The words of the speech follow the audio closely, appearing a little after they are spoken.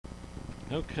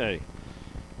Okay.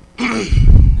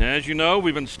 As you know,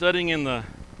 we've been studying in the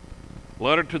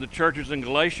letter to the churches in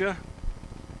Galatia,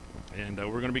 and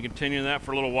we're going to be continuing that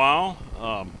for a little while.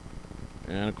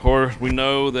 And of course, we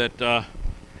know that,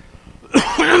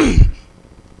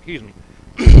 excuse me,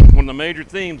 one of the major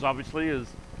themes, obviously, is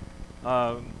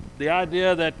the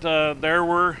idea that there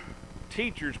were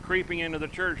teachers creeping into the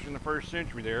church in the first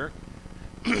century there,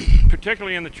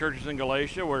 particularly in the churches in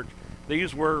Galatia, where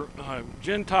these were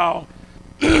Gentile,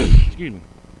 excuse me,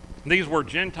 these were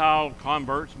Gentile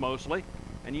converts mostly,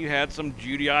 and you had some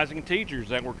Judaizing teachers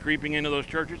that were creeping into those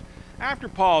churches. After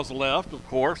Paul's left, of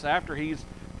course, after he's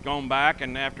gone back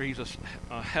and after he's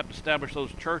helped establish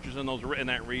those churches in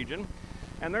that region,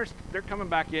 and they're coming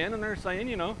back in and they're saying,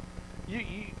 you know,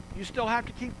 you still have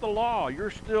to keep the law.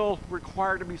 You're still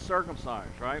required to be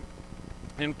circumcised, right?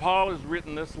 And Paul has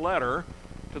written this letter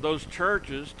to those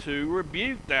churches to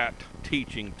rebuke that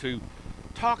teaching, to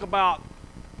talk about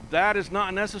that is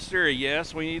not necessary.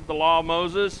 Yes, we need the law of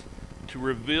Moses to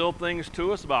reveal things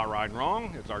to us about right and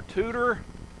wrong. It's our tutor.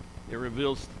 It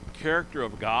reveals the character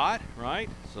of God, right?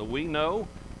 So we know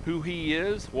who He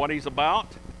is, what He's about,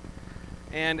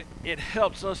 and it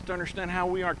helps us to understand how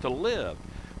we are to live.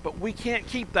 But we can't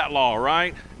keep that law,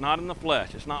 right? Not in the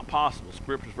flesh. It's not possible.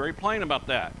 Scripture is very plain about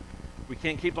that. We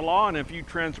can't keep the law, and if you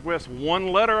transgress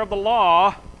one letter of the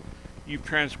law, you've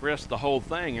transgressed the whole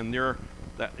thing, and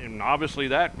obviously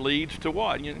that leads to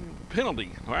what?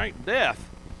 Penalty, right? Death.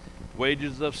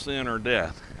 Wages of sin are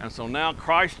death. And so now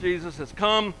Christ Jesus has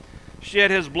come,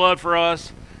 shed His blood for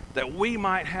us, that we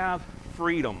might have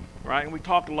freedom, right? And we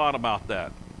talked a lot about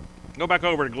that. Go back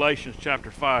over to Galatians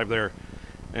chapter 5 there,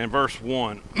 and verse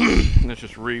 1. Let's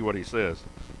just read what he says.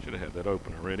 Should have had that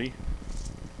open already.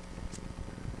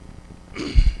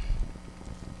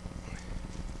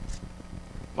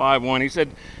 5:1. He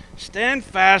said, "Stand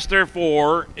fast,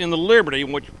 therefore, in the liberty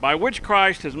by which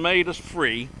Christ has made us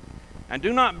free, and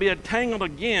do not be entangled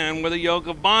again with a yoke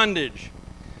of bondage."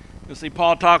 You see,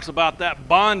 Paul talks about that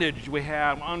bondage we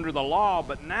have under the law,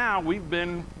 but now we've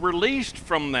been released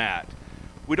from that.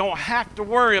 We don't have to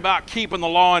worry about keeping the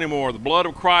law anymore. The blood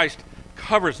of Christ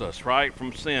covers us, right,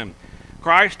 from sin.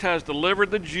 Christ has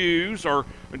delivered the Jews, or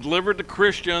delivered the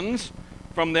Christians,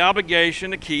 from the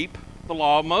obligation to keep the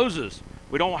law of Moses.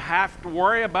 We don't have to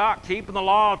worry about keeping the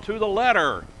law to the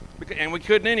letter, and we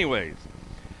couldn't anyways.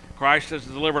 Christ has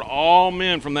delivered all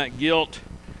men from that guilt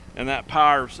and that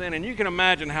power of sin. And you can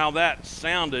imagine how that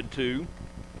sounded to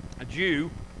a Jew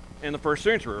in the first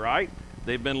century, right?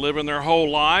 They've been living their whole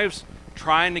lives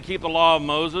trying to keep the law of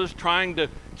Moses, trying to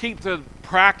keep the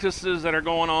practices that are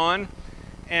going on,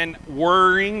 and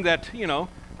worrying that,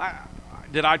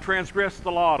 did I transgress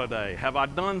the law today? Have I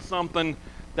done something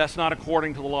that's not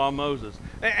according to the law of Moses?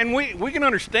 And we can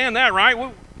understand that,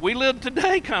 right? We live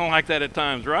today kind of like that at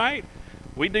times, right?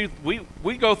 We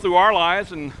go through our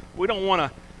lives and we don't want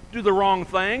to do the wrong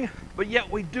thing, but yet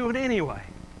we do it anyway.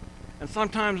 And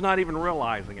sometimes not even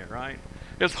realizing it, right?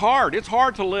 It's hard. It's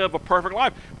hard to live a perfect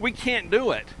life. We can't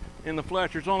do it in the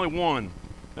flesh. There's only one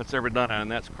that's ever done it,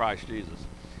 and that's Christ Jesus.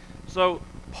 So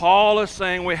Paul is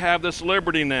saying we have this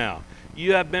liberty now.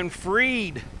 You have been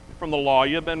freed from the law.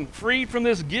 You have been freed from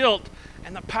this guilt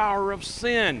and the power of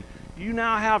sin. You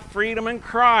now have freedom in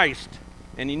Christ.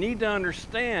 And you need to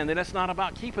understand that it's not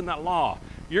about keeping that law.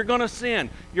 You're going to sin.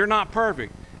 You're not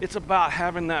perfect. It's about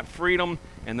having that freedom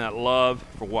and that love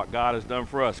for what God has done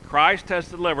for us. Christ has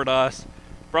delivered us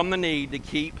from the need to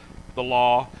keep the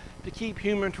law, to keep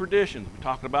human traditions. We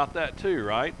talked about that too,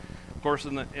 right? Of course,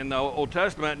 in the Old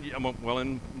Testament, well,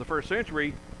 in the first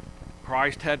century,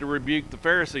 Christ had to rebuke the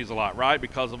Pharisees a lot, right?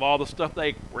 Because of all the stuff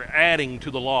they were adding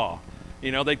to the law.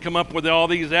 They'd come up with all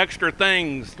these extra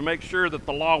things to make sure that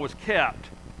the law was kept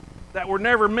that were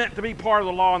never meant to be part of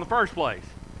the law in the first place.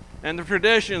 And the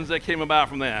traditions that came about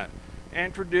from that.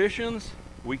 And traditions,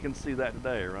 we can see that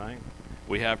today, right?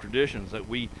 We have traditions that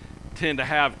we tend to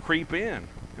have creep in.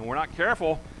 And we're not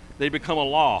careful, they become a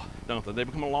law, don't they? They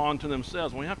become a law unto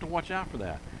themselves. And we have to watch out for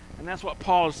that. And that's what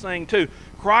Paul is saying too.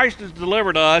 Christ has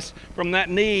delivered us from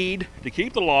that need to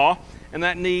keep the law and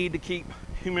that need to keep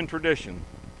human tradition.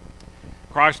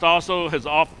 Christ also has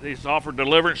offered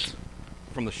deliverance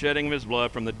from the shedding of His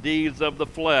blood, from the deeds of the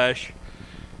flesh,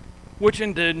 which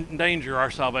endanger our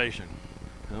salvation.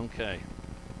 Okay.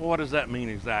 Well, what does that mean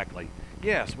exactly?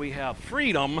 Yes, we have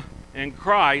freedom in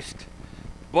Christ,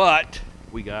 but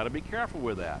we got to be careful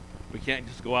with that. We can't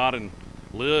just go out and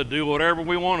do whatever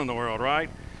we want in the world,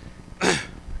 right?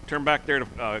 Turn back there to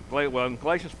in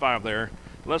Galatians 5 there.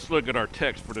 Let's look at our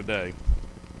text for today,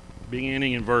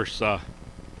 beginning in verse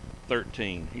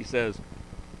 13. He says,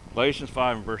 Galatians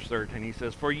 5 and verse 13, he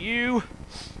says, "For you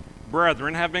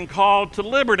brethren, have been called to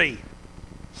liberty.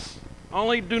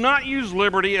 Only do not use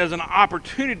liberty as an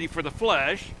opportunity for the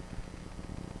flesh,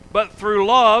 but through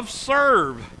love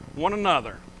serve one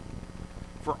another.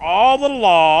 For all the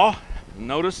law,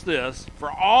 notice this,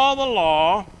 for all the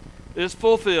law is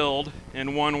fulfilled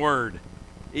in one word,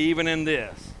 even in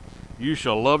this: you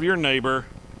shall love your neighbor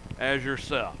as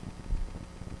yourself.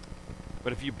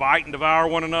 But if you bite and devour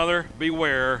one another,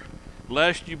 beware,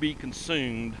 lest you be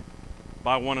consumed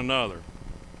by one another.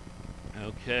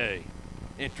 Okay,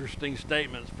 interesting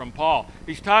statements from Paul.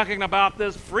 He's talking about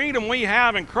this freedom we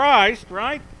have in Christ,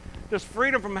 right? This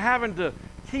freedom from having to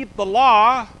keep the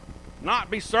law, not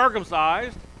be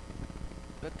circumcised.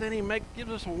 But then he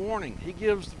gives us a warning. He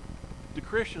gives the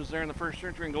Christians there in the first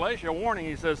century in Galatia a warning.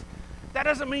 He says, that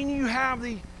doesn't mean you have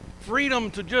the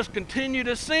freedom to just continue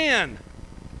to sin.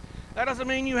 That doesn't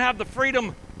mean you have the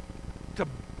freedom to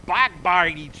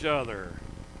backbite each other,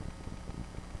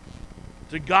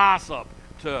 to gossip,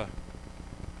 to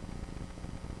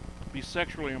be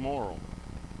sexually immoral,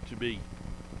 to be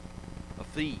a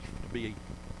thief, to be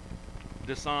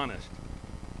dishonest,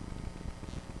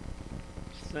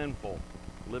 sinful,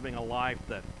 living a life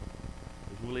that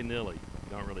is willy-nilly,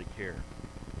 don't really care.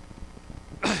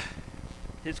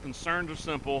 His concerns are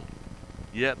simple,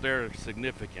 yet they're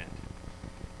significant.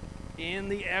 In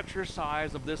the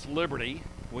exercise of this liberty,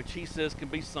 which he says can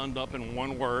be summed up in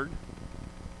one word,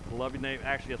 love your neighbor,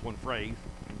 actually that's one phrase,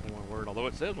 one word, although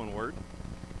it says one word,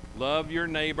 love your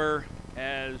neighbor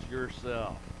as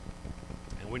yourself.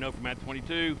 And we know from Matthew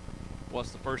 22,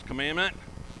 what's the first commandment?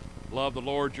 Love the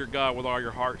Lord your God with all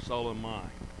your heart, soul, and mind.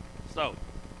 So,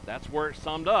 that's where it's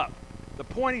summed up. The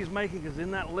point he's making is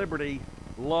in that liberty,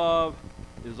 love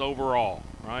is overall,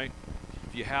 right?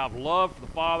 If you have love for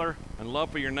the Father and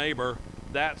love for your neighbor,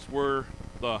 that's where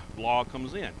the law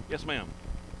comes in. Yes, ma'am.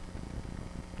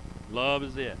 Love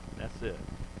is it. That's it.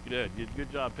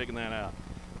 Good job picking that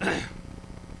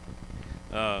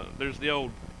out. There's the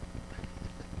old,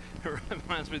 it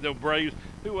reminds me of the old Braves.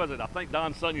 Who was it? I think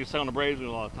Don Sutton used to sound the Braves a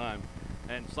lot of time.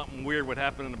 And something weird would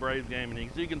happen in the Braves game.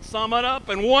 And you can sum it up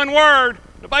in one word.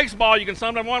 The baseball, you can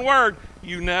sum it up in one word.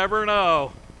 You never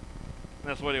know.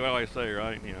 That's what he always say,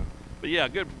 right? You know. But yeah,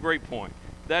 great point.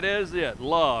 That is it.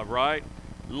 Love, right?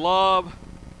 Love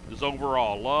is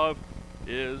overall. Love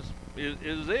is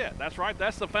it. That's right.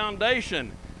 That's the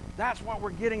foundation. That's what we're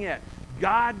getting at.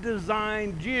 God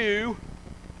designed you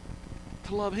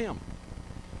to love him.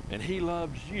 And he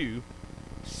loves you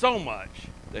so much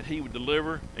that he would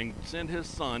deliver and send his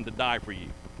son to die for you.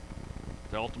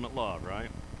 It's the ultimate love, right?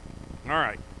 All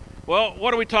right. Well,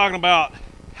 what are we talking about?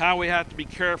 How we have to be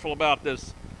careful about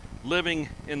this living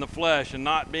in the flesh and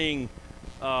not being,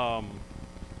 not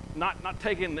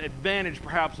taking advantage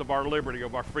perhaps of our liberty,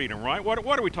 of our freedom, right? What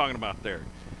are we talking about there?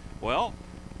 Well,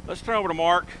 let's turn over to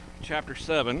Mark chapter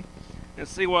 7 and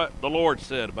see what the Lord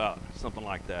said about something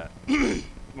like that.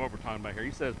 What we're talking about here.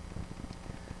 He says,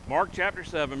 Mark chapter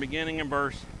 7, beginning in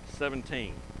verse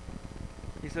 17.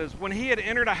 He says, when he had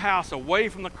entered a house away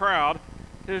from the crowd,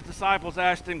 his disciples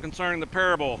asked him concerning the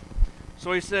parable.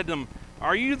 So he said to them,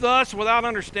 are you thus without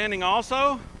understanding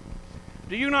also?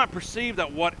 Do you not perceive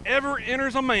that whatever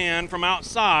enters a man from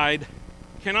outside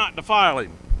cannot defile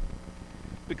him?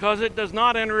 Because it does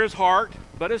not enter his heart,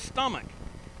 but his stomach,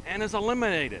 and is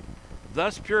eliminated,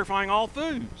 thus purifying all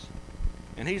foods.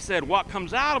 And he said, what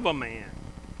comes out of a man,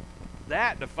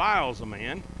 that defiles a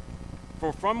man.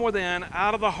 For from within,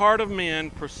 out of the heart of men,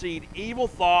 proceed evil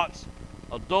thoughts,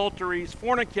 adulteries,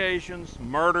 fornications,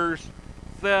 murders,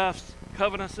 thefts,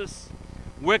 covetousness,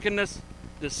 wickedness,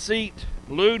 deceit,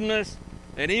 lewdness,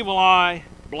 an evil eye,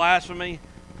 blasphemy,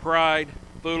 pride,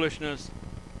 foolishness.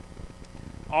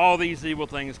 All these evil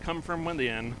things come from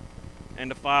within and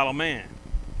defile a man.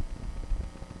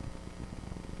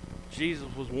 Jesus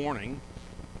was warning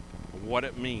what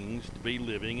it means to be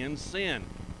living in sin,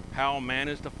 how a man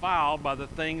is defiled by the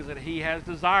things that he has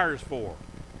desires for,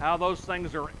 how those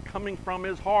things are coming from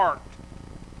his heart.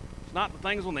 It's not the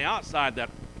things on the outside that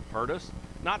hurt us,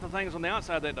 not the things on the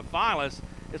outside that defile us,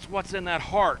 it's what's in that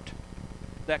heart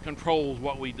that controls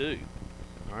what we do.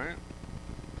 All right?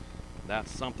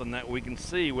 That's something that we can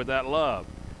see with that love.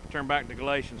 Turn back to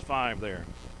Galatians 5 there.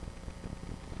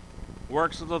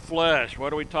 Works of the flesh,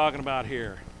 what are we talking about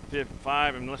here?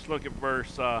 5, and let's look at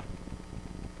verse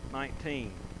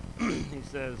 19. He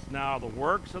says, now the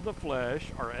works of the flesh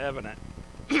are evident,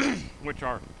 which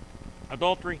are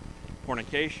adultery,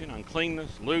 fornication,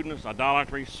 uncleanness, lewdness,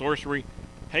 idolatry, sorcery,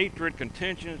 hatred,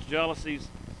 contentions, jealousies,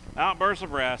 outbursts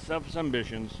of wrath, selfish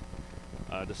ambitions,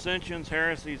 dissensions,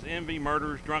 heresies, envy,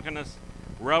 murders, drunkenness,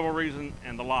 revelries,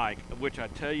 and the like, of which I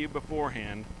tell you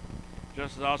beforehand,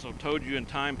 just as I also told you in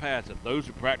time past, that those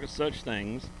who practice such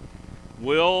things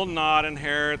will not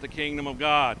inherit the kingdom of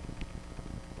God.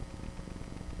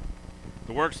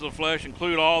 The works of the flesh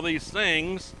include all these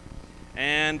things,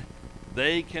 and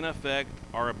they can affect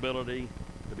our ability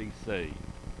to be saved.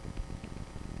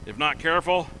 If not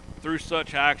careful, through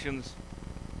such actions,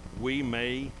 we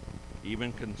may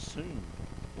even consume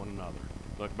one another.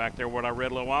 Look back there what I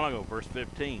read a little while ago, verse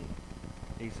 15.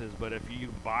 He says, but if you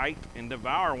bite and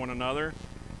devour one another,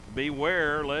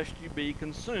 beware lest you be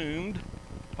consumed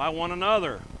by one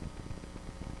another.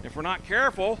 If we're not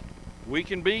careful, we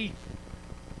can be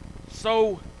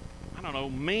so,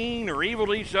 mean or evil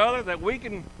to each other that we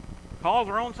can cause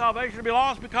our own salvation to be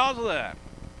lost because of that.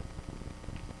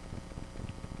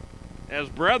 As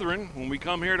brethren, when we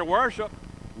come here to worship,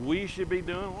 we should be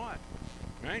doing what?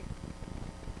 Right?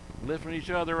 Lifting each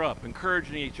other up,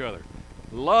 encouraging each other,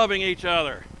 loving each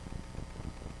other.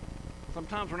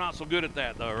 Sometimes we're not so good at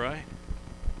that though, right?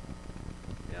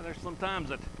 Yeah, there's sometimes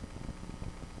that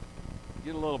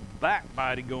get a little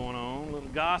backbiting going on, a little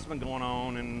gossiping going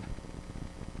on, and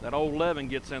that old leaven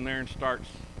gets in there and starts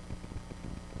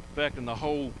affecting the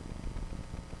whole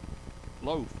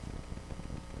loaf.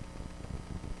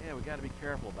 Yeah, we got to be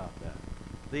careful about that.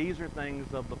 These are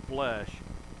things of the flesh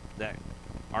that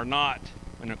are not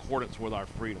in accordance with our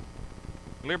freedom.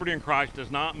 Liberty in Christ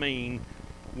does not mean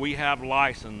we have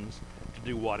license to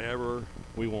do whatever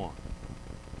we want.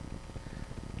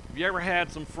 Have you ever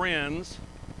had some friends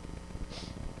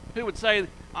who would say,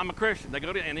 I'm a Christian? They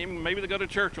go to, and even maybe they go to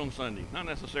church on Sunday, not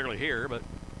necessarily here, but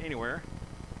anywhere.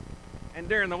 And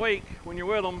during the week, when you're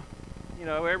with them,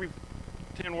 every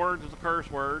 10 words is a curse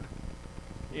word.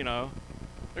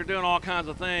 They're doing all kinds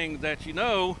of things that I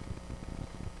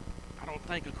don't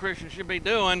think a Christian should be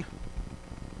doing.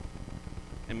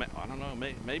 And I don't know,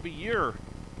 maybe you're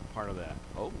part of that.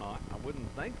 Hope not. I wouldn't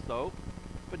think so.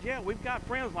 But yeah, we've got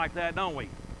friends like that, don't we?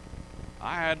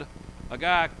 I had a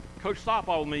guy coach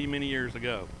softball with me many years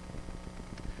ago.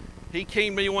 He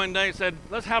came to me one day and said,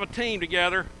 let's have a team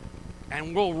together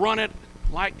and we'll run it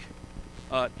like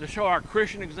to show our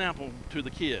Christian example to the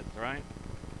kids, right?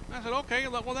 And I said, okay,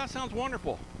 well, that sounds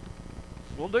wonderful.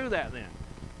 We'll do that then.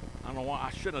 I don't know why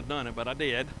I shouldn't have done it, but I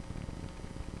did.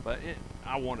 But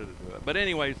I wanted to do it. But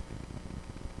anyways,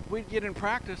 we'd get in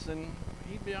practice and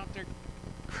he'd be out there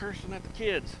cursing at the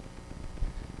kids.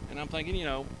 And I'm thinking,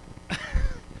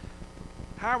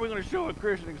 how are we going to show a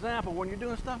Christian example when you're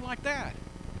doing stuff like that?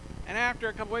 And after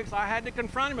a couple weeks, I had to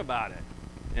confront him about it.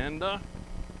 And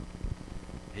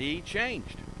he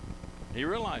changed. He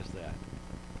realized that.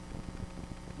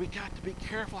 We got to be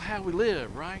careful how we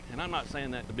live, right? And I'm not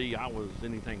saying that to be I was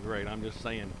anything great. I'm just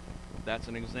saying that's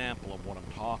an example of what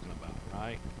I'm talking about,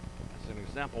 right? That's an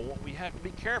example of what we have to be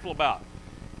careful about.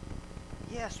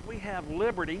 Yes, we have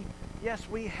liberty. Yes,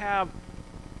 we have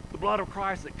the blood of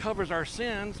Christ that covers our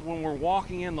sins when we're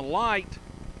walking in the light.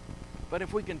 But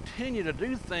if we continue to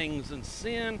do things in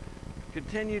sin,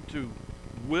 continue to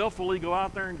willfully go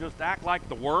out there and just act like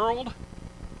the world,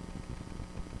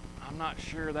 I'm not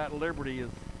sure that liberty is,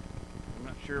 I'm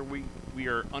not sure we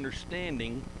are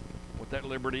understanding what that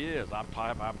liberty is. I've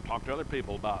talked to other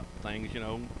people about things,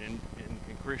 in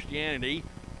Christianity,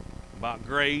 about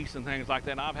grace and things like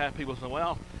that. And I've had people say,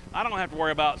 well, I don't have to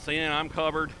worry about sin. I'm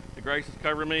covered. The grace has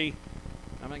covered me.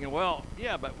 I'm thinking, well,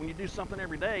 yeah, but when you do something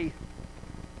every day,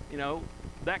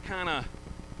 that kind of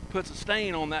puts a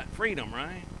stain on that freedom,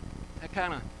 right? That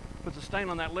kind of puts a stain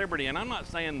on that liberty. And I'm not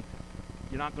saying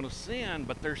you're not going to sin,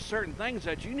 but there's certain things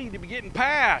that you need to be getting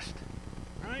past,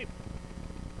 right?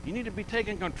 You need to be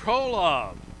taking control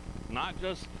of, not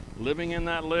just living in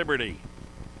that liberty.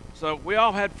 So we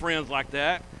all had friends like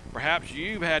that. Perhaps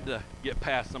you've had to get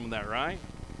past some of that, right?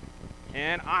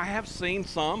 And I have seen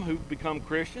some who've become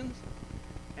Christians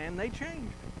and they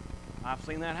changed. I've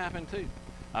seen that happen too.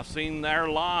 I've seen their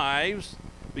lives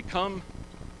become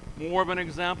more of an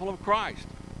example of Christ.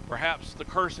 Perhaps the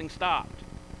cursing stopped.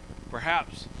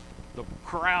 Perhaps the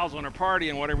carousing on a party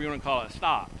and whatever you want to call it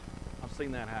stopped. I've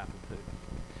seen that happen too.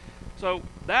 So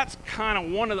that's kind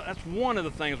of one of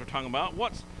the things we're talking about.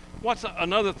 What's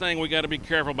another thing we got to be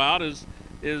careful about is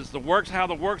how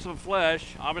the works of the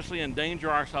flesh obviously endanger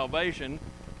our salvation.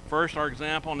 First, our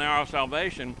example, now our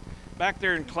salvation. Back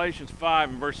there in Galatians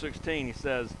 5 and verse 16, he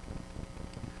says,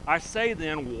 I say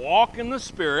then, walk in the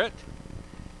Spirit,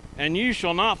 and you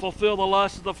shall not fulfill the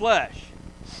lust of the flesh.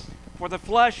 For the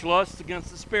flesh lusts against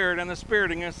the Spirit, and the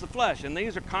Spirit against the flesh. And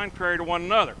these are contrary to one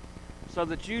another, so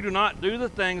that you do not do the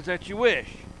things that you wish.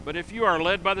 But if you are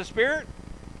led by the Spirit,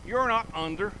 you are not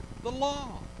under the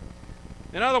law.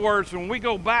 In other words, when we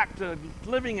go back to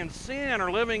living in sin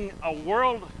or living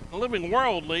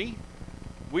worldly,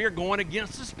 we are going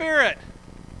against the Spirit.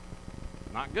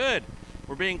 Not good.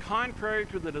 We're being contrary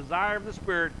to the desire of the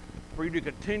Spirit for you to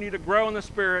continue to grow in the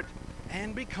Spirit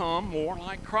and become more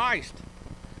like Christ.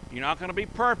 You're not going to be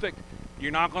perfect.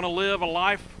 You're not going to live a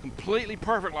life completely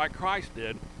perfect like Christ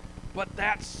did. But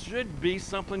that should be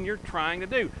something you're trying to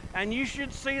do. And you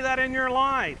should see that in your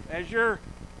life as you're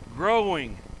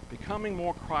growing, becoming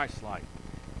more Christ-like,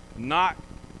 not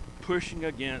pushing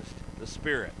against the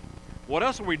Spirit. What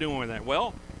else are we doing with that?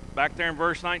 Well, back there in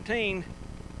verse 19,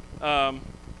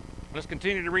 let's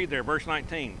continue to read there, verse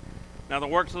 19. Now the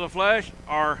works of the flesh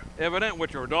are evident,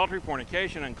 which are adultery,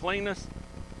 fornication, uncleanness,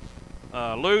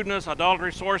 lewdness,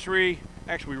 idolatry, sorcery.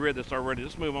 Actually, we read this already.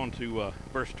 Let's move on to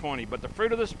verse 20. But the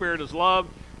fruit of the Spirit is love,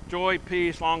 joy,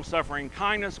 peace, long-suffering,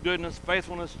 kindness, goodness,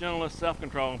 faithfulness, gentleness,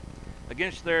 self-control.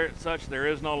 Against such there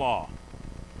is no law.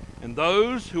 And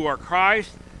those who are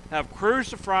Christ have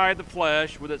crucified the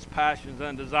flesh with its passions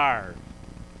and desires.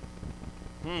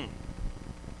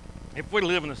 If we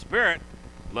live in the Spirit,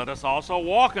 let us also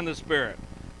walk in the Spirit.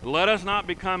 Let us not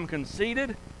become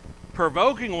conceited,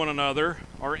 provoking one another,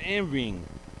 or envying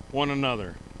one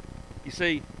another. You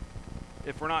see,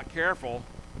 if we're not careful,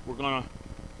 we're going to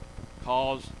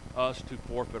cause us to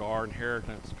forfeit our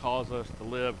inheritance, cause us to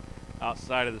live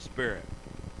outside of the Spirit.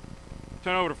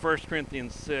 Turn over to 1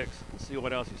 Corinthians 6 and see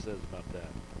what else he says about that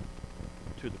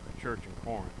to the church in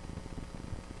Corinth.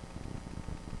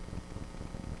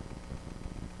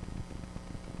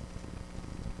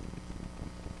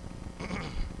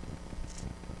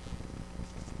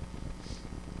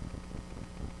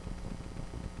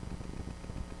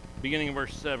 Beginning in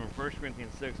verse 7, 1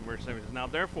 Corinthians 6 and verse 7 says, Now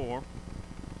therefore,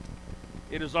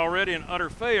 it is already an utter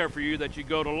failure for you that you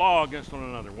go to law against one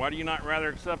another. Why do you not rather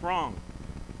accept wrong?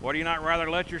 Why do you not rather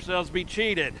let yourselves be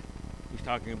cheated? He's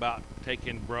talking about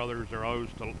taking brothers or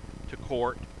oaths to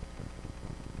court.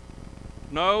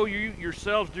 No, you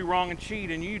yourselves do wrong and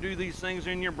cheat, and you do these things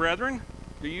in your brethren.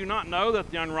 Do you not know that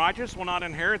the unrighteous will not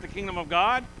inherit the kingdom of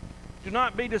God? Do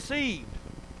not be deceived.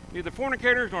 Neither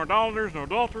fornicators, nor idolaters, nor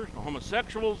adulterers, nor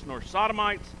homosexuals, nor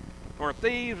sodomites, nor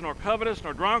thieves, nor covetous,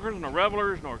 nor drunkards, nor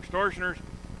revelers, nor extortioners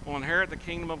will inherit the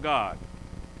kingdom of God.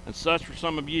 And such were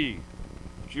some of you.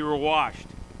 But you were washed,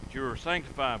 but you were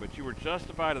sanctified, but you were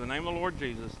justified in the name of the Lord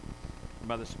Jesus and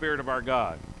by the Spirit of our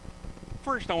God.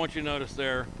 First, I want you to notice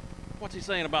there, what's he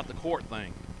saying about the court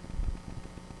thing?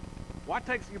 Why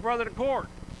take your brother to court?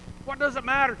 What does it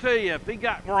matter to you if he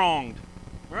got wronged?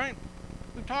 Right?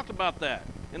 We've talked about that.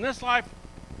 In this life,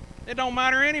 it don't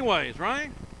matter anyways,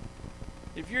 right?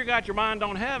 If you got your mind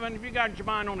on heaven, if you got your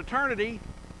mind on eternity,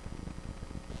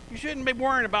 you shouldn't be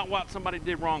worrying about what somebody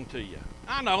did wrong to you.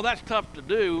 I know that's tough to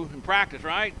do in practice,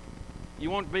 right? You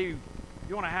want to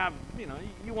have,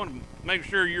 you want to make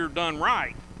sure you're done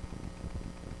right.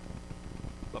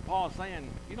 But Paul's saying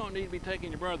you don't need to be taking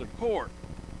your brother to court.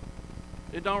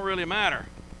 It don't really matter.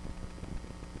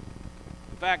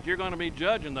 In fact, you're going to be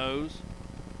judging those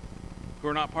who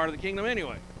are not part of the kingdom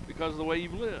anyway, because of the way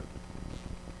you've lived.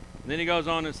 And then he goes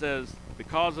on and says,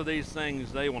 because of these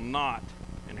things, they will not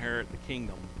inherit the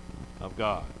kingdom of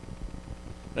God.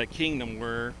 That kingdom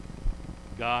where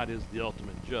God is the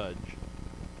ultimate judge,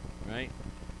 right?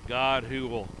 God who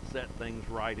will set things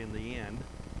right in the end,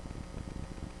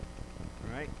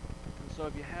 right? And so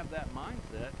if you have that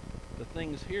mindset, the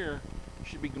things here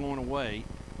should be going away.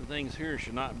 The things here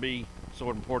should not be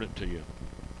so important to you.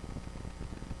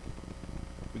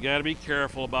 We got to be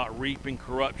careful about reaping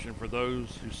corruption for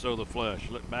those who sow the flesh.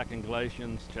 Look back in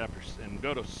Galatians chapter and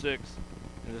go to 6,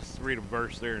 and just read a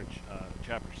verse there in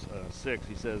chapter 6.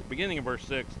 He says, beginning in verse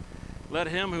 6, let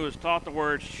him who is taught the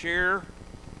word share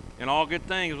in all good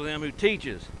things with him who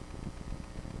teaches.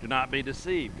 Do not be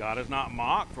deceived. God is not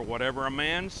mocked, for whatever a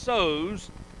man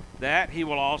sows, that he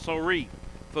will also reap.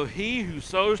 For he who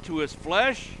sows to his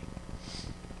flesh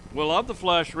will of the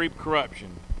flesh reap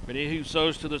corruption, but he who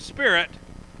sows to the Spirit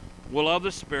will of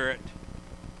the Spirit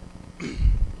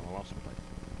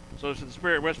sows to the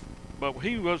Spirit, but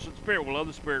he who goes to the Spirit will of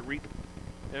the Spirit reap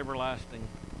everlasting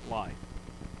life.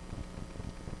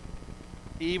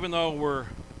 Even though we're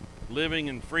living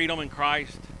in freedom in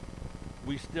Christ,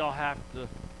 we still have to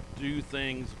do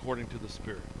things according to the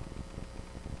Spirit.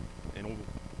 And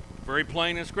very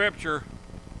plain in Scripture,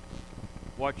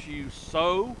 what you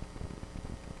sow,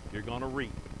 you're going to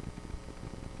reap.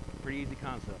 Pretty easy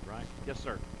concept, right? Yes,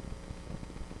 sir.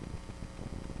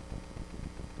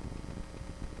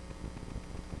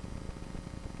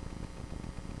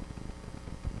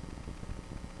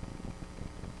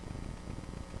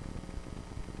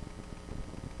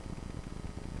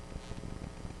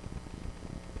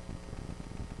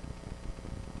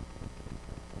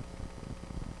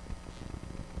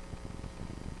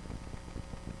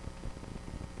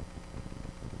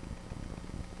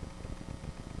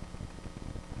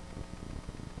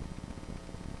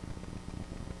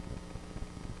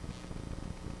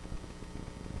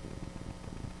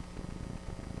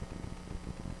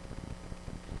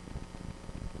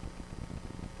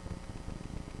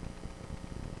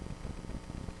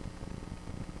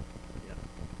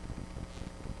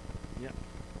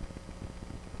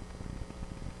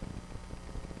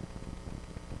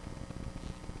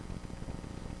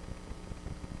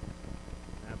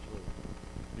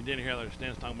 You didn't hear that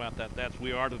Stan's talking about that. That's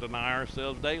we are to deny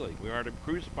ourselves daily. We are to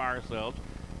crucify ourselves.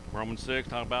 Romans 6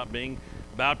 talking about being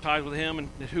baptized with him and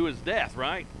who is death,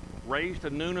 right? Raised to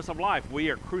newness of life.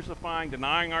 We are crucifying,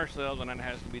 denying ourselves, and that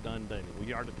has to be done daily.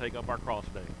 We are to take up our cross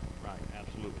daily. Right,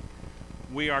 absolutely.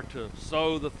 We are to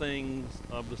sow the things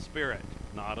of the Spirit,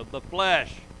 not of the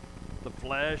flesh. The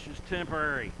flesh is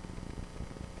temporary.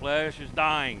 Flesh is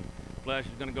dying. Flesh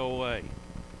is going to go away.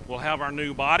 We'll have our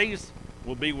new bodies.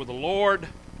 We'll be with the Lord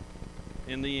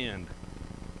in the end,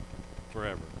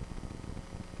 forever.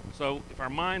 So if our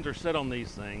minds are set on these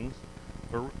things,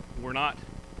 we're not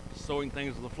sowing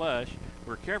things of the flesh,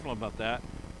 we're careful about that,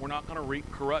 we're not going to reap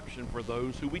corruption for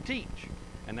those who we teach.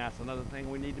 And that's another thing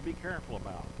we need to be careful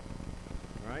about,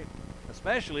 right?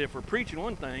 Especially if we're preaching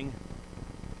one thing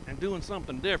and doing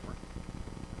something different.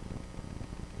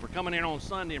 If we're coming in on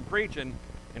Sunday and preaching,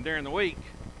 and during the week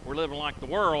we're living like the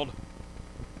world,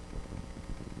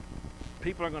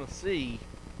 people are going to see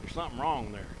there's something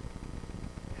wrong there.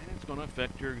 And it's going to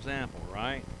affect your example,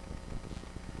 right?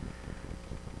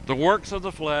 The works of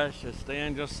the flesh, as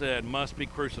Stan just said, must be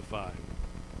crucified.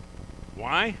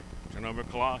 Why? Turn over to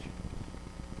Colossians.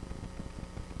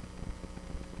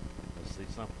 Let's see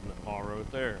something that Paul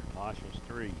wrote there. Colossians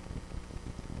 3.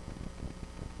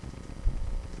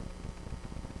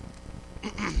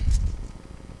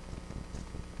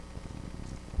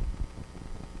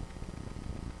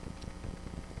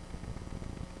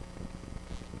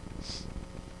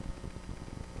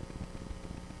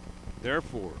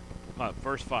 Therefore,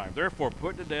 verse 5, therefore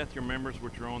put to death your members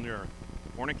which are on the earth,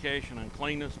 fornication,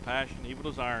 uncleanness, passion, evil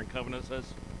desire, and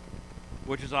covetousness,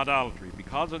 which is idolatry.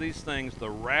 Because of these things, the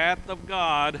wrath of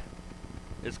God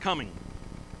is coming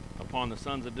upon the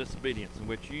sons of disobedience, in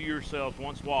which you yourselves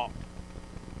once walked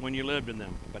when you lived in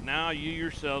them. But now you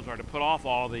yourselves are to put off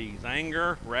all these: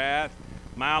 anger, wrath,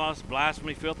 malice,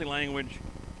 blasphemy, filthy language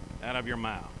out of your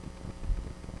mouth.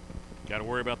 Got to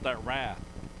worry about that wrath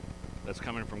that's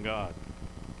coming from God.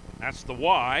 That's the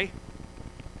why.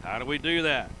 How do we do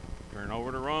that? Turn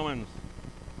over to Romans.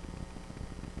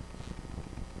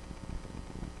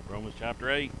 Romans chapter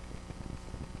 8.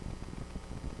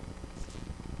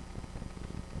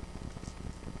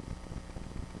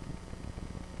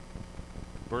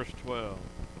 Verse 12.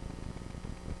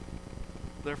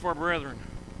 Therefore, brethren,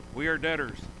 we are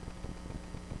debtors,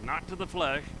 not to the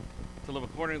flesh, to live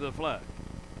according to the flesh.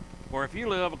 For if you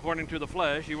live according to the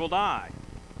flesh, you will die.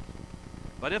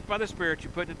 But if by the Spirit you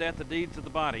put to death the deeds of the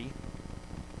body,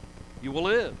 you will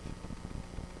live.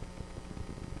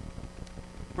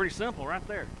 Pretty simple right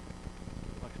there.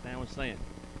 Like Stan was saying.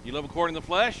 You live according to the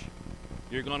flesh,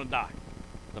 you're going to die.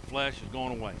 The flesh is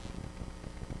going away.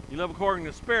 You live according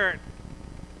to the Spirit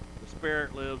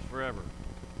lives forever.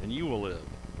 And you will live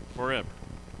forever.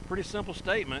 Pretty simple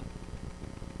statement.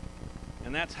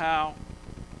 And that's how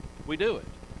we do it.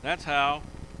 That's how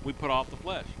we put off the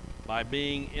flesh, by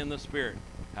being in the Spirit.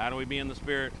 How do we be in the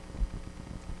Spirit?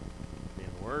 In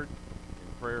the Word,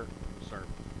 in prayer, in sermon.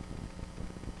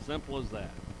 Simple as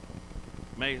that.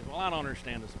 Amazing. Well, I don't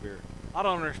understand the Spirit. I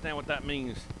don't understand what that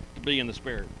means to be in the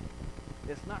Spirit.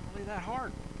 It's not really that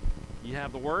hard. You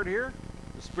have the Word here.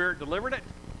 The Spirit delivered it.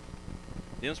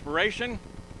 The inspiration,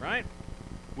 right?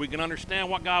 We can understand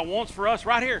what God wants for us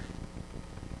right here.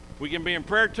 We can be in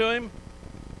prayer to Him.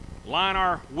 Line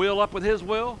our will up with His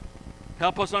will,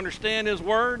 help us understand His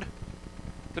Word,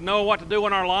 to know what to do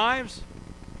in our lives,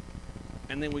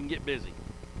 and then we can get busy.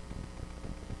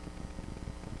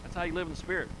 That's how you live in the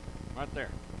Spirit, right there.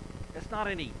 It's not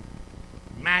any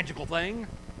magical thing.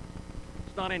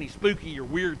 It's not any spooky or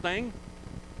weird thing.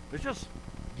 It's just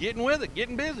getting with it,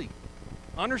 getting busy,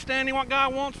 understanding what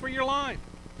God wants for your life,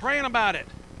 praying about it.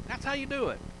 That's how you do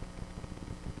it.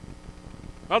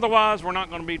 Otherwise, we're not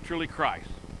going to be truly Christ.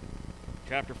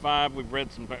 Chapter 5, we've read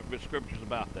some scriptures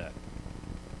about that.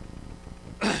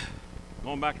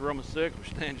 Going back to Romans 6, which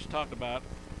Stan just talked about.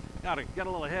 Got a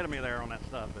little ahead of me there on that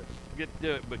stuff, but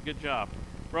good job.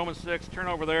 Romans 6, turn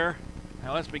over there.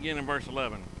 Now let's begin in verse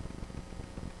 11.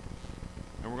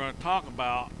 And we're going to talk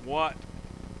about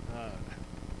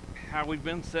how we've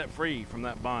been set free from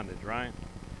that bondage, right?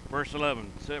 Verse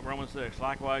 11, Romans 6,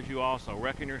 likewise you also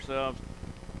reckon yourselves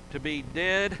to be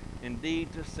dead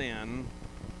indeed to sin,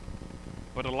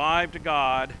 but alive to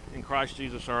God in Christ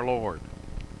Jesus our Lord.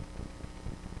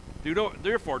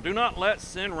 Therefore, do not let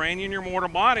sin reign in your mortal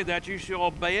body, that you shall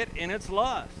obey it in its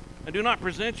lust. And do not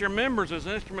present your members as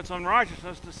instruments of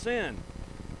unrighteousness to sin,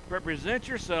 but present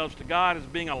yourselves to God as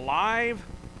being alive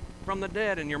from the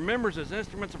dead, and your members as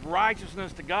instruments of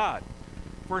righteousness to God.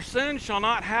 For sin shall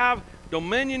not have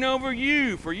dominion over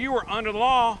you, for you are under the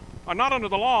law, or not under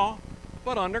the law,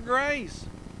 but under grace.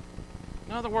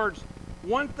 In other words,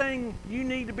 one thing you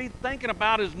need to be thinking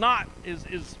about is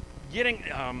getting,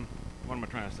 what am I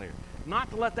trying to say here? Not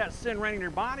to let that sin reign in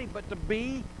your body, but to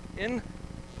be in,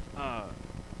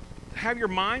 have your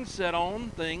mind set on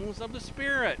things of the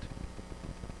Spirit.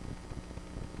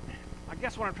 I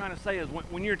guess what I'm trying to say is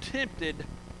when you're tempted,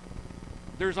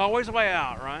 there's always a way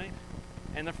out, right?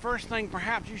 And the first thing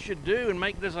perhaps you should do and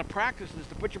make this a practice is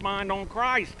to put your mind on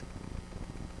Christ.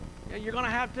 Yeah, you're going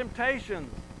to have temptations.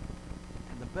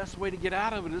 And the best way to get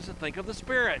out of it is to think of the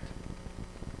Spirit.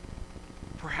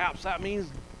 Perhaps that means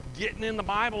getting in the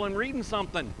Bible and reading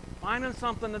something, finding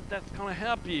something that's going to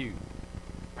help you.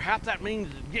 Perhaps that means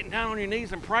getting down on your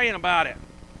knees and praying about it.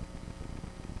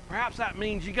 Perhaps that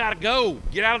means you got to go,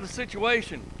 get out of the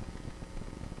situation.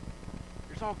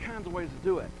 There's all kinds of ways to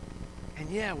do it. And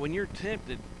yeah, when you're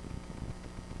tempted,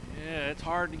 it's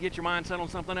hard to get your mind set on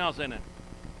something else, isn't it?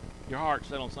 Your heart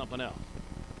set on something else.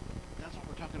 That's what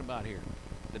we're talking about here.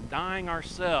 Denying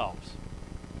ourselves,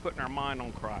 putting our mind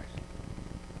on Christ.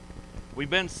 We've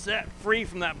been set free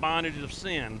from that bondage of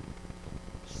sin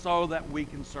so that we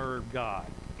can serve God.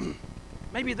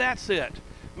 Maybe that's it.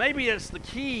 Maybe it's the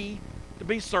key to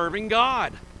be serving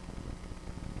God.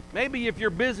 Maybe if you're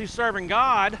busy serving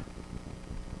God,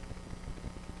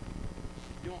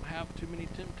 you don't have too many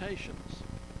temptations.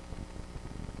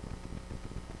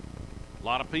 A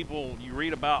lot of people, you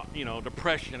read about,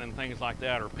 depression and things like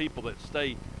that, or people that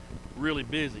stay really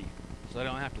busy so they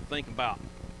don't have to think about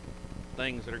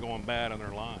things that are going bad in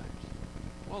their lives.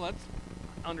 Well, that's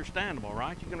understandable,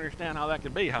 right? You can understand how that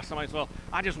could be. How somebody says, well,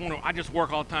 I just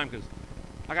work all the time because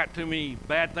I got too many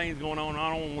bad things going on and I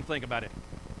don't want to think about it.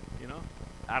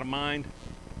 Out of mind,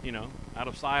 out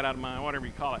of sight, out of mind, whatever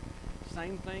you call it.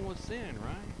 Same thing with sin,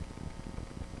 right?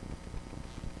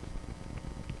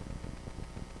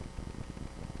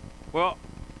 Well,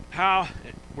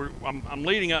 I'm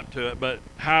leading up to it, but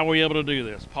how are we able to do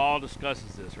this? Paul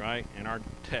discusses this, right, in our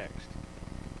text.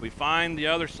 We find the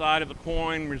other side of the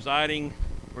coin regarding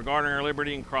our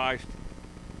liberty in Christ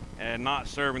and not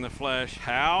serving the flesh.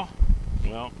 How?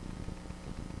 Well,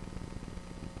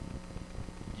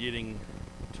 getting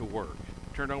to work.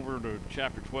 Turn over to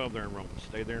chapter 12 there in Romans.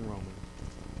 Stay there in Romans.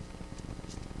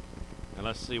 And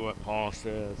let's see what Paul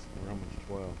says in Romans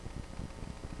 12.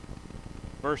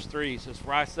 Verse 3 says,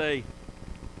 "For I say,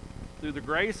 through the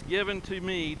grace given to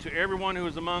me, to everyone who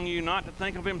is among you, not to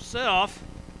think of himself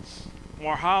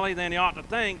more highly than he ought to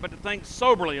think, but to think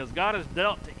soberly, as God has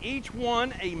dealt to each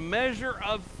one a measure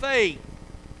of faith.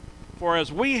 For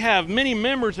as we have many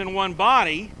members in one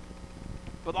body,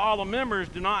 but all the members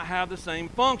do not have the same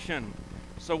function.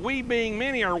 So we, being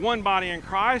many, are one body in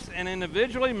Christ, and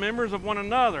individually members of one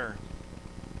another.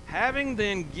 Having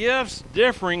then gifts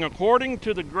differing according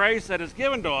to the grace that is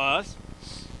given to us,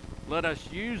 let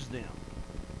us use them.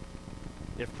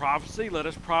 If prophecy, let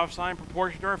us prophesy in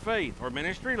proportion to our faith. Or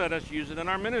ministry, let us use it in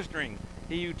our ministering.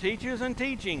 He who teaches in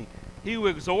teaching. He who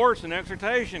exhorts in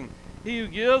exhortation. He who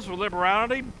gives with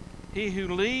liberality. He who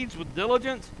leads with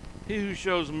diligence. He who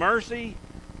shows mercy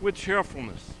with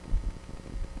cheerfulness."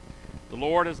 The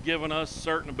Lord has given us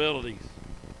certain abilities.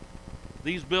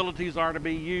 These abilities are to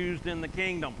be used in the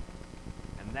kingdom.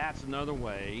 And that's another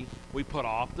way we put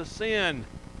off the sin.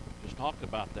 Just talked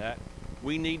about that.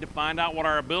 We need to find out what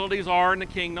our abilities are in the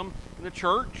kingdom, in the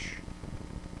church,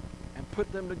 and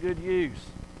put them to good use.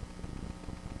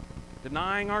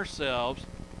 Denying ourselves,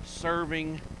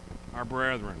 serving our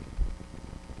brethren.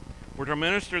 We're to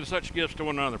minister such gifts to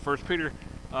one another. 1 Peter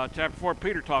chapter 4,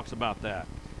 Peter talks about that.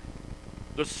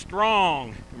 The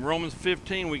strong, in Romans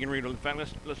 15 we can read. In fact,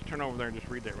 let's turn over there and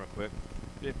just read that real quick.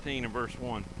 15 and verse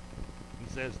 1. He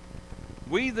says,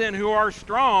 "We then who are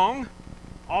strong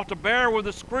ought to bear with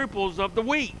the scruples of the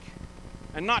weak,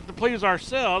 and not to please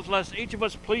ourselves, lest each of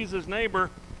us please his neighbor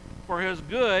for his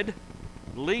good,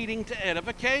 leading to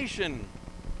edification."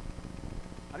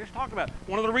 I just talked about it.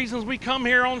 One of the reasons we come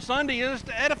here on Sunday is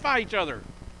to edify each other,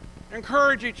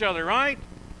 encourage each other, right?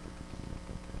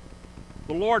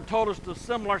 The Lord told us to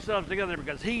assemble ourselves together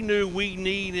because He knew we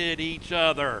needed each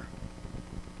other.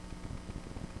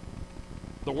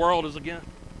 The world is against.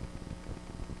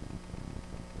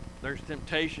 There's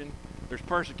temptation. There's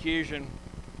persecution.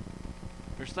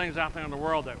 There's things out there in the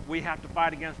world that we have to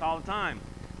fight against all the time.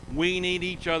 We need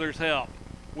each other's help.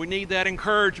 We need that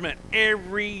encouragement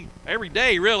every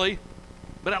day, really,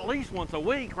 but at least once a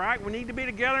week, right? We need to be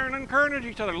together and encourage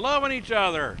each other, loving each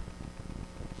other,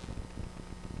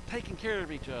 taking care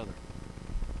of each other.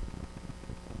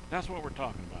 That's what we're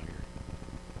talking about here.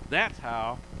 That's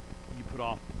how you put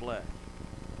off the flesh.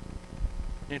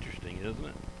 Interesting, isn't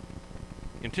it?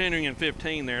 Continuing in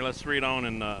 15 there, let's read on,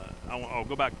 and I'll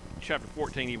go back chapter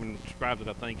 14 even describes it,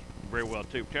 I think, very well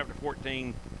too. Chapter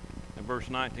 14 and verse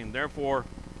 19. Therefore,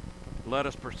 let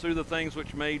us pursue the things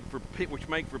which make for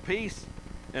peace,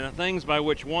 and the things by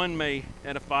which one may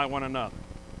edify one another.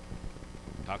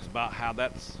 Talks about how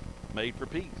that's made for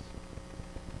peace.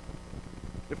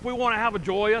 If we want to have a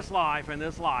joyous life in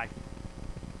this life,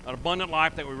 an abundant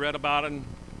life that we read about in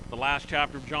the last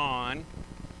chapter of John,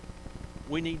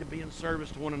 we need to be in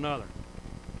service to one another.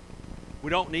 We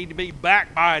don't need to be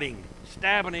backbiting,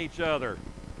 stabbing each other,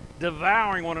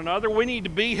 devouring one another. We need to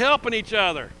be helping each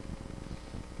other.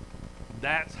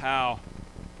 That's how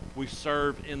we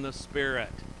serve in the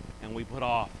Spirit and we put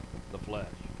off the flesh.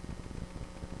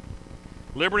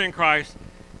 Liberty in Christ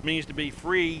means to be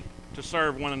free to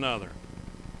serve one another.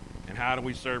 And how do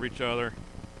we serve each other?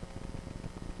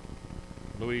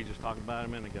 Louis just talked about it a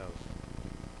minute ago.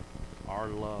 Our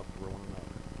love for one another.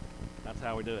 That's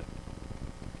how we do it.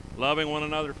 Loving one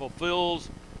another fulfills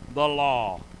the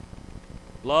law.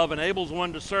 Love enables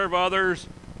one to serve others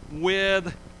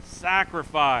with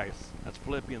sacrifice. That's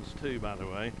Philippians 2, by the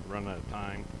way. We're running out of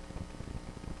time.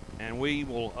 And we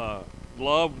will,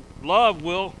 love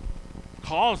will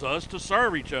cause us to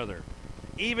serve each other,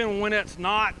 even when it's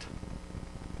not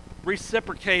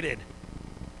reciprocated.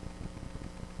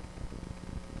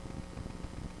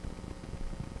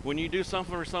 When you do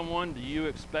something for someone, do you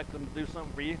expect them to do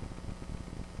something for you?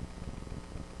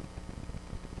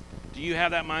 Do you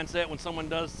have that mindset when someone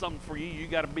does something for you, you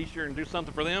got to be sure and do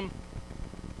something for them?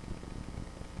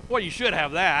 Well, you should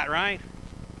have that, right?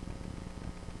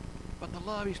 But the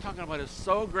love he's talking about is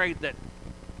so great that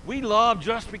we love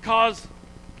just because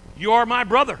you're my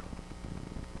brother.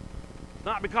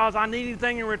 Not because I need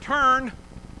anything in return.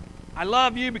 I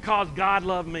love you because God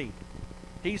loved me.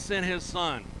 He sent his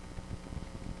son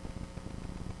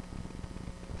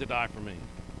to die for me.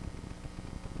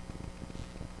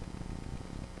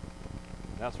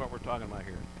 That's what we're talking about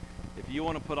here. If you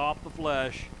want to put off the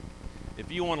flesh,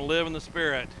 if you want to live in the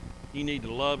Spirit, you need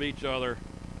to love each other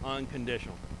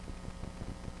unconditionally.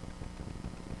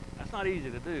 That's not easy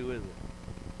to do, is it?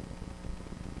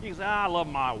 You can say, I love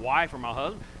my wife or my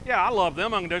husband. Yeah, I love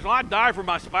them unconditionally. I'd die for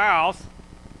my spouse.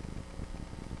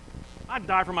 I'd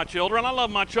die for my children. I love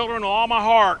my children with all my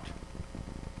heart.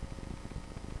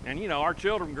 And, you know, our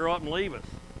children grow up and leave us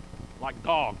like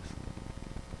dogs.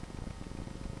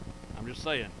 I'm just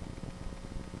saying.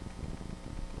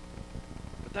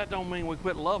 But that don't mean we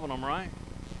quit loving them, right?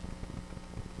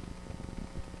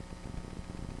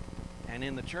 And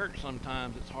in the church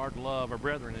sometimes it's hard to love our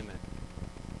brethren, isn't it?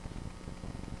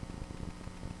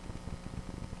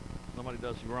 Somebody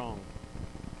does you wrong.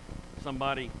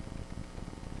 Somebody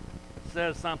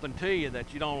says something to you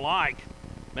that you don't like.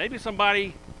 Maybe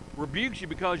somebody rebukes you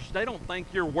because they don't think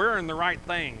you're wearing the right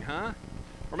thing, huh?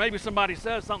 Or maybe somebody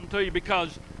says something to you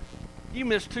because you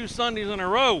missed 2 Sundays in a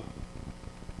row.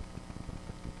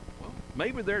 Well,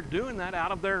 maybe they're doing that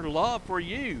out of their love for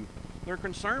you, their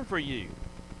concern for you.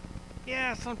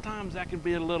 Yeah, sometimes that can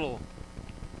be a little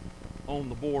on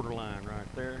the borderline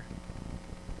right there.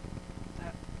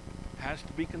 That has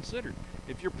to be considered.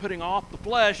 If you're putting off the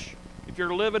flesh, if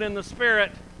you're living in the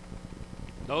Spirit,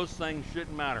 those things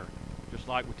shouldn't matter. Just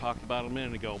like we talked about a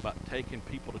minute ago about taking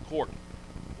people to court.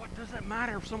 What does it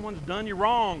matter if someone's done you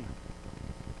wrong?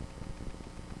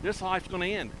 This life's going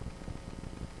to end.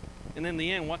 And in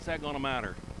the end, what's that going to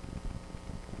matter?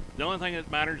 The only thing that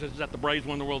matters is that the Braves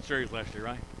won the World Series last year,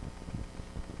 right?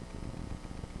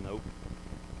 Nope.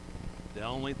 The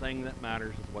only thing that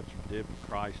matters is what you did for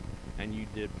Christ and you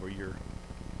did for your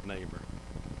neighbor.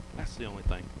 That's the only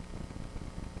thing.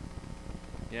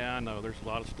 Yeah, I know, there's a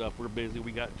lot of stuff. We're busy.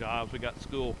 We got jobs. We got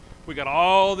school. We got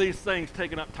all these things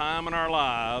taking up time in our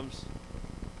lives.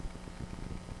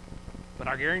 But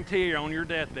I guarantee you, on your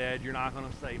deathbed, you're not going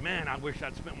to say, man, I wish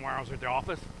I'd spent more hours at the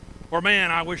office. Or, man,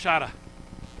 I wish I'd have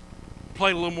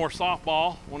played a little more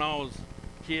softball when I was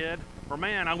a kid. Or,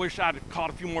 man, I wish I'd have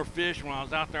caught a few more fish when I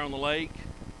was out there on the lake.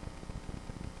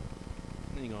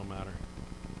 It ain't going to matter.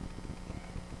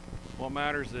 What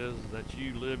matters is that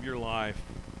you live your life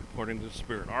according to the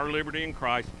Spirit. Our liberty in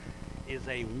Christ is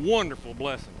a wonderful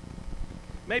blessing.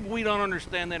 Maybe we don't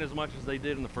understand that as much as they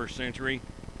did in the first century,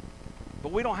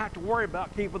 but we don't have to worry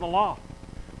about keeping the law.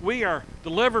 We are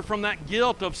delivered from that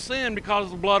guilt of sin because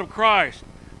of the blood of Christ.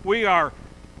 We are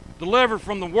delivered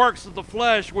from the works of the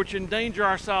flesh which endanger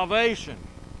our salvation.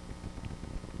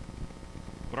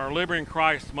 But our liberty in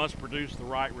Christ must produce the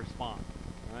right response.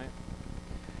 Right?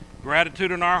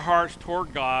 Gratitude in our hearts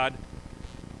toward God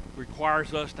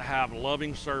requires us to have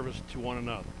loving service to one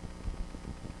another.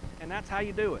 And that's how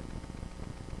you do it.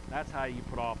 That's how you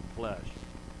put off the flesh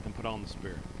and put on the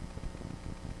Spirit.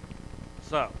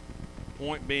 So,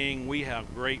 Point being, we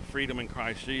have great freedom in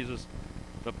Christ Jesus,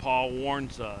 but Paul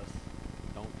warns us,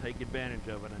 don't take advantage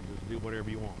of it and just do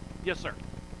whatever you want. Yes, sir.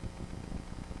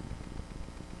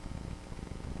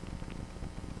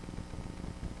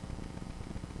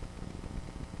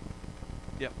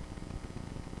 Yep.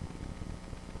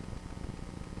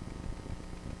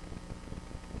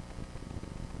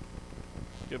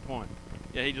 Good point.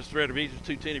 Yeah, he just read Ephesians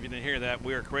 2:10. If you didn't hear that,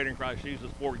 we are created in Christ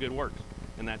Jesus for good works,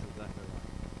 and that's exactly right.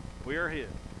 We are His.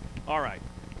 All right.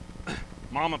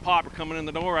 Mom and Pop are coming in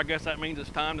the door. I guess that means it's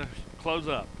time to close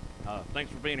up.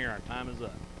 Thanks for being here. Our time is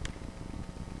up.